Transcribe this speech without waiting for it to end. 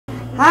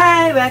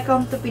Hi!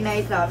 Welcome to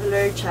Pinay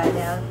Traveler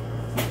channel.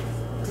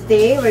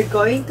 Today, we're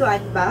going to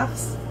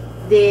unbox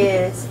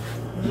this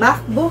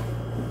Macbook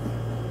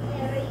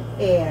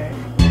Air.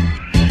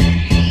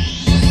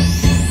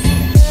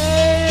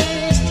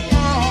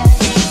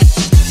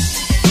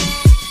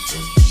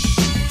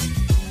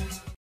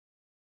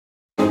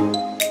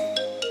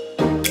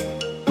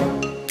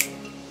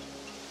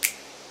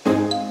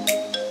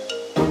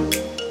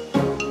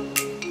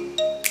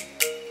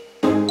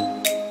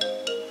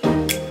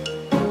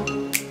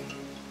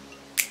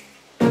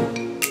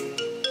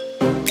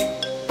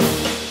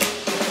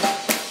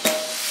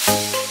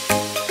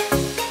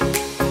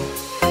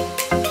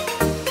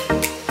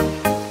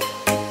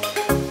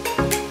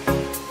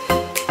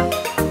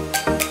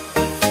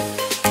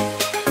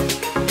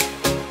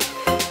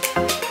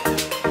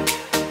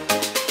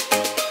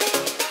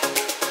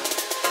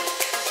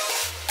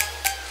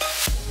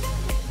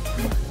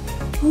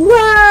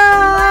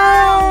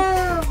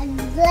 Wow! And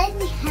let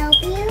me help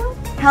you.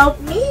 Help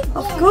me?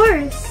 Of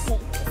course.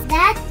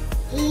 That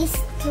is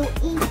too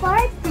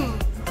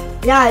important.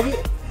 Yeah,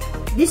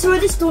 this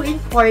one is too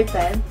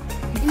important.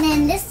 And then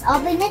let's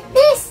open it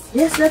this.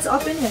 Yes, let's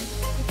open it.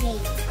 Okay.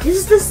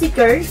 This is the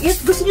sticker.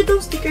 If gusto niyo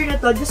tong sticker na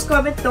to, just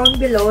comment down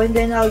below and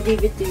then I'll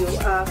give it to you.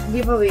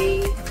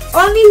 Giveaway.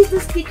 Only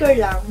the sticker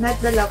lang, not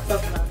the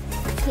laptop lang.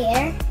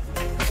 Here.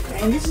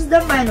 And this is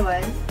the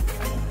manual.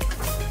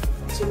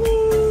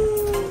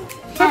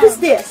 What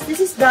is this?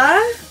 This is the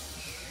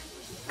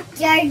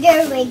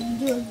Charger with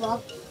your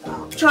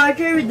laptop.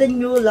 charger with the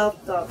new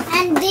laptop.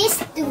 And this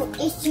too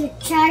is your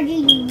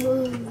charging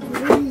your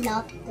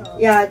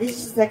laptop. Yeah, this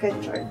is the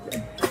second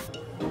charger.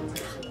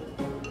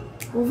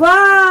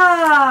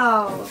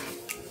 Wow!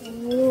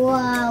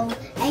 Wow!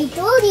 I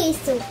told you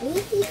it's so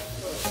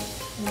beautiful.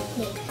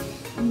 Okay.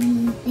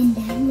 And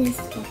then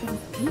let's open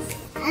this.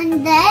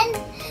 And then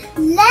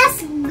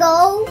let's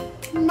go,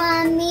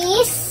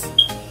 mommies.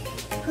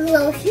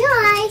 Close your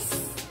eyes.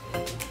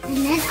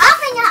 And then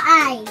open your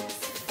eyes.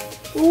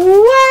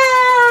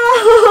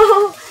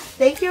 Wow!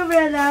 Thank you,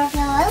 Brenna.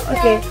 You're welcome.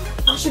 Okay,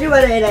 actually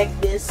what I like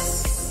this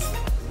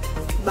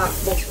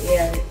Macbook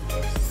Air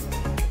is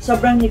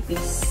sobrang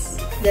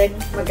nipis. Then,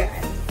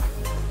 magaan.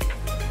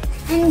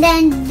 And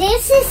then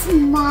this is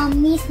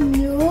mommy's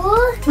new.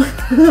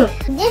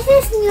 This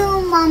is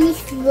new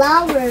mommy's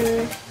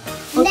flower.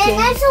 And then Okay.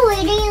 I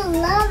really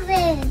love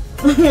it.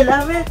 You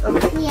love it?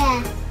 Okay.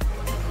 Yeah.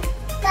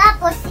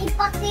 Tapos,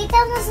 ipakita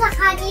mo sa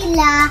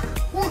kanila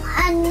kung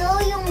ano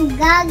yung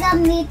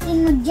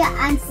gagamitin mo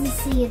dyan si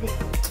Siri.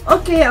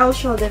 Okay, I'll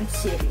show them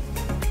Siri.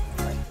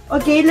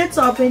 Okay, let's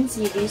open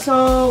Siri.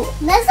 So,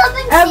 Let's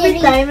open every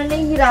Siri. time na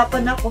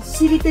nahihirapan ako,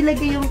 Siri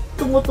talaga yung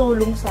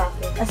tumutulong sa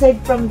akin.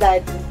 Aside from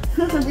Daddy.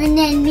 And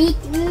then meet.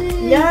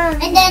 Yeah.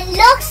 And then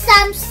look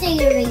some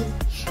Siri.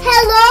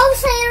 Hello,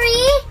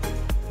 Siri.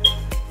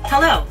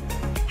 Hello.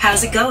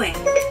 How's it going?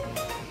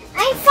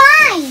 I'm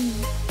fine.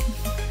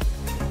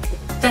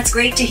 That's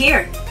great to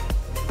hear.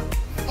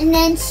 And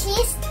then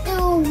she's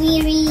the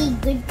really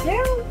good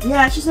girl.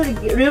 Yeah, she's a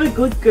really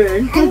good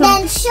girl. And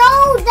then show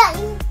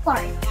the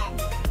important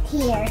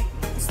here.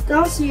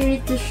 Tell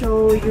Siri to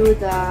show you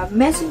the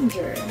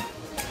messenger.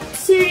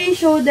 Siri,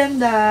 show them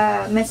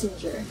the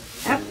messenger.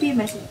 FB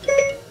messenger.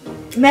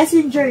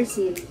 Messenger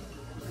Siri.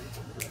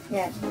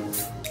 Yan.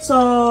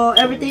 So,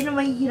 every time na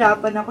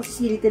mahihirapan ako,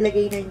 si Siri talaga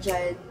yung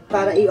nandyan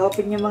para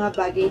i-open yung mga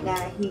bagay na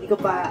hindi ko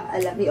pa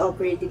alam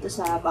i-operate dito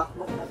sa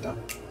MacBook na to.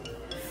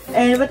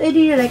 And what I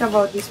really like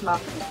about this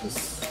MacBook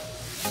is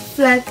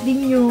flat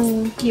din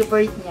yung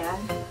keyboard niya.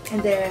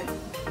 And then,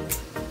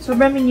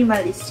 sobrang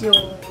minimalist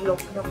yung look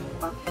ng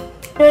MacBook.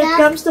 When it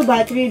comes to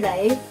battery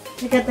life,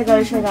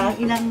 nagkatagal siya na.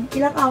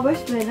 Ilang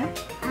hours ba na?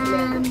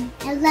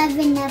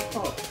 11 na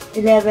po.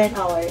 11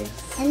 hours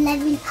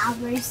 11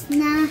 hours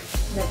na.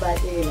 na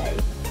battery life.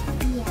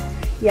 Yeah.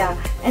 Yeah.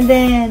 And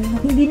then,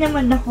 hindi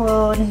naman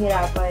ako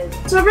nahirapan.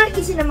 Sobrang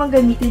easy naman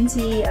gamitin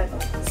si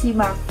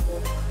MacBook.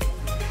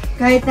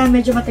 Kahit na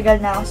medyo matagal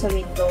na ako sa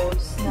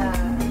Windows na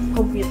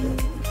computer.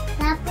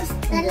 Tapos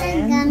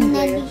talagang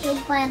nandito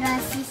para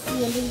si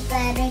Siri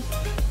para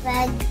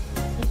pag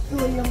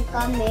itulong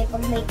kami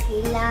pag may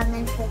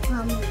kailangan po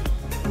kami.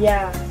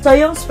 Yeah. So,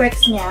 yung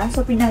specs niya,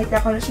 so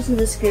pinakita ko na siya sa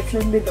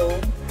description below.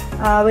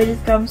 When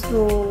it comes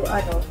to,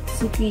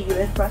 CPU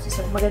and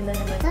processor, maganda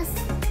naman. Tapos,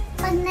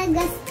 pag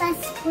nagastas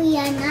ko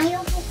yan,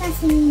 ayaw ko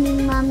kasi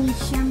ni mami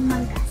siyang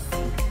magastas.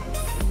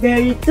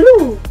 Very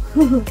true!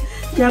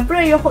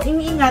 Siyempre,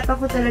 iniingat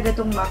ako talaga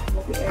tong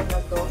MacBook Air na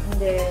to. And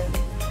then,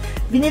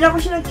 binila ko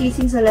siya ng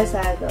casing sa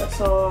Lazada.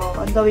 So,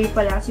 on the way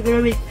pa lang.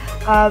 Siguro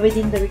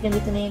within the week,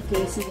 nandito na yung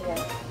casing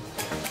niya.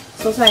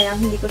 So,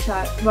 sayang, hindi ko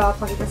siya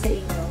makapakita sa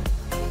inyo.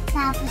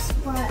 Tapos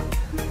po,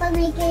 pag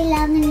may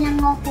kailangan lang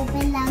ako,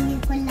 kailangan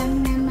ko lang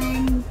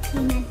naman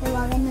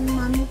tinatawagan ng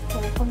mami ko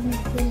pag may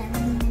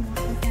kailangan naman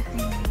ako sa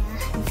kanya.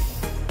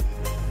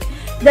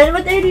 Then,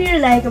 what I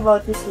really like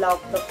about this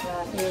laptop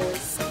na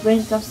is, when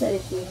it comes to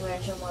editing,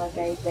 meron siyang mga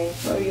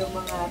guidelines or yung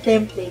mga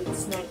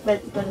templates na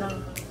pwede ko ng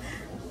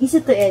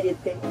easy to edit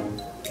din.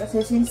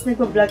 Kasi since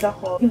nagpa-vlog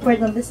ako,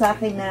 importante sa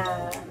akin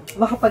na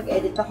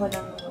makapag-edit ako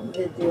ng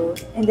video.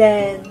 And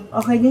then,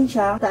 okay din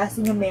siya. Taas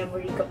din yung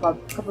memory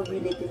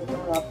capability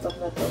nitong laptop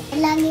na to.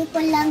 Lagi ko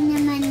lang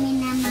naman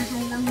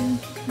minamahal ang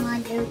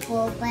mother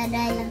ko para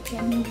lang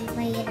siya hindi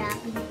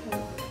mahirapin ko.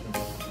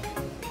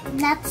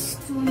 That's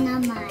true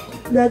naman.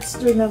 That's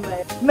true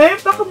naman.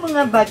 Meron pa akong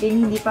mga bagay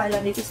hindi pa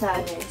alam dito sa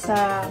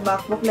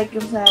MacBook. Like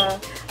yung sa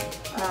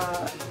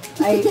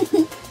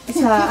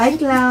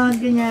iCloud,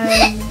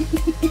 ganyan,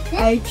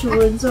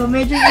 iTunes. So,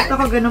 medyo dito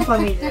ako ganun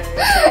familiar.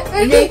 So,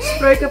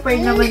 ini-explore ko pa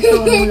rin naman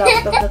itong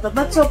laptop na to.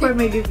 But so far,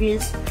 my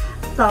reviews,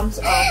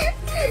 thumbs up.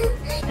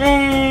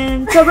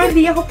 And, sobrang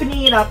di ako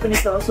pinihirapan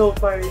ito so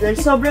far. Dahil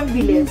sobrang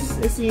bilis.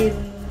 As in,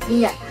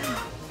 yeah.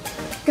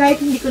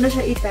 Kahit hindi ko na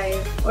siya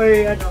i-type or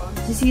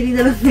si Siri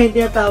na lang na yung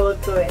tinatawag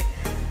ko eh.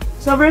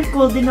 Sobrang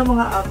cool din ng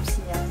mga apps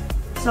niya.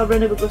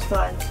 Sobrang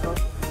nagugustuhan ko.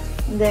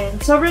 And then,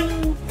 sobrang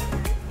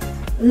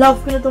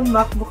love ko na itong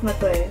MacBook na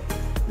to eh.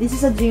 This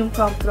is a dream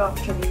come true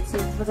actually.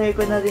 Since matagal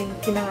ko na rin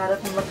pinangarap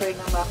na magkaroon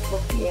ng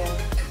MacBook Air.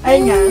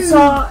 Ayun nga. So,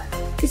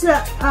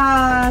 isa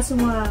sa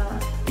mga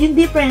yung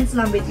difference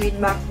lang between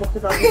MacBook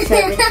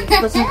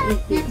 2017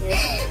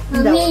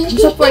 2018 is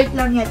support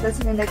lang yata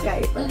sila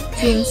nagkaiba.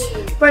 Since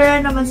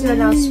para naman sila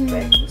ng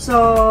spec.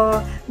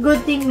 So,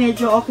 good thing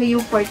medyo okay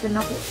yung port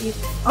na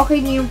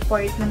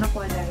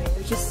nakuha namin.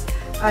 Which is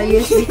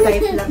USB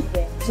type lang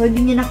din. So,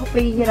 hindi niya na ako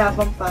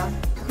pahihirapan pa.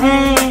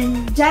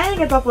 And, dyan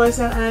nagtatapos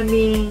ang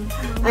aming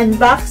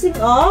unboxing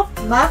of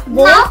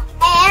MacBook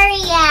Air.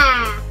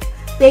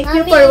 Thank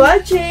you for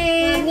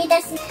watching!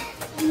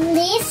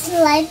 Please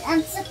like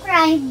and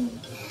subscribe.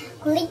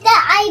 Click the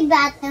I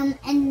button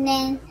and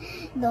then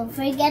don't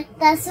forget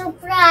to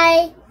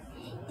subscribe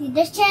to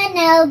the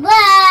channel.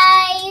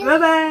 Bye!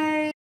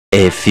 Bye-bye!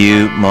 A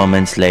few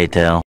moments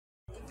later.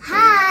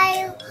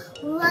 Hi!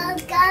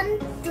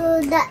 Welcome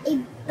to the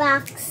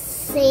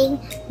unboxing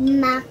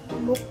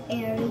MacBook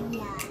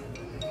area.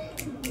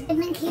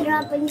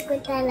 Naghirapan ko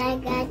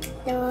talaga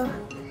to.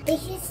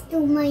 This is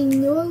to my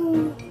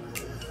new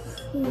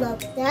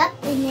laptop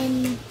and then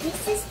this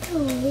is to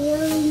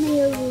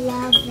really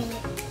love it.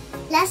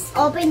 Let's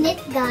open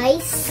it,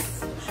 guys.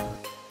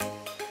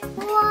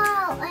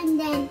 Wow! And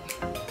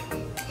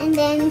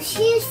then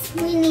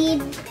we need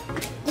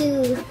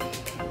to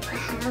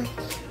have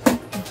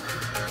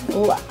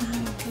Wow!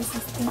 this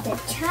is to the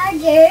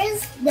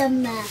chargers, the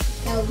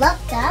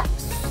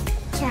laptop's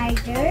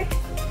charger,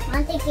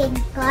 antiquing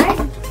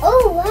card.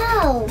 Oh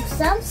wow!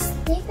 Some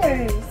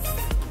stickers.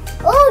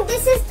 Oh,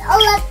 this is a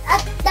lot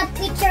at the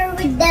picture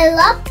with the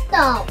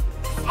laptop.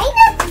 I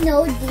don't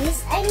know this.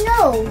 I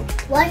know.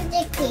 What's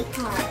the key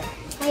card?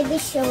 I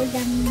will show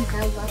them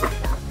the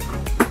laptop.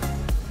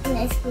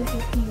 Let's put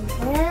it in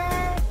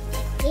there.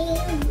 Okay,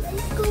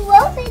 let's go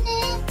open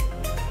it.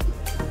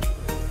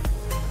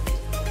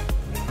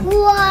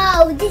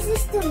 Wow, this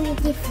is too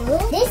beautiful.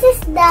 This is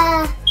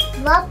the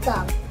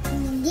laptop.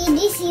 Did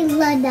you see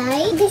the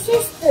die? This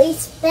is too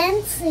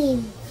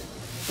expensive.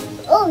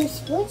 Oh, it's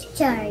good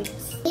charge.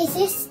 This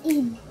is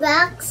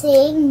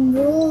unboxing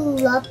new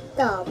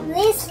laptop.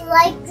 Please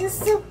like the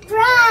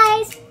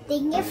surprise.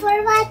 Thank you for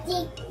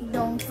watching.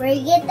 Don't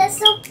forget the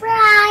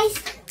surprise.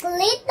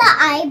 Click the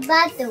I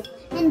button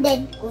and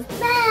then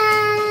goodbye.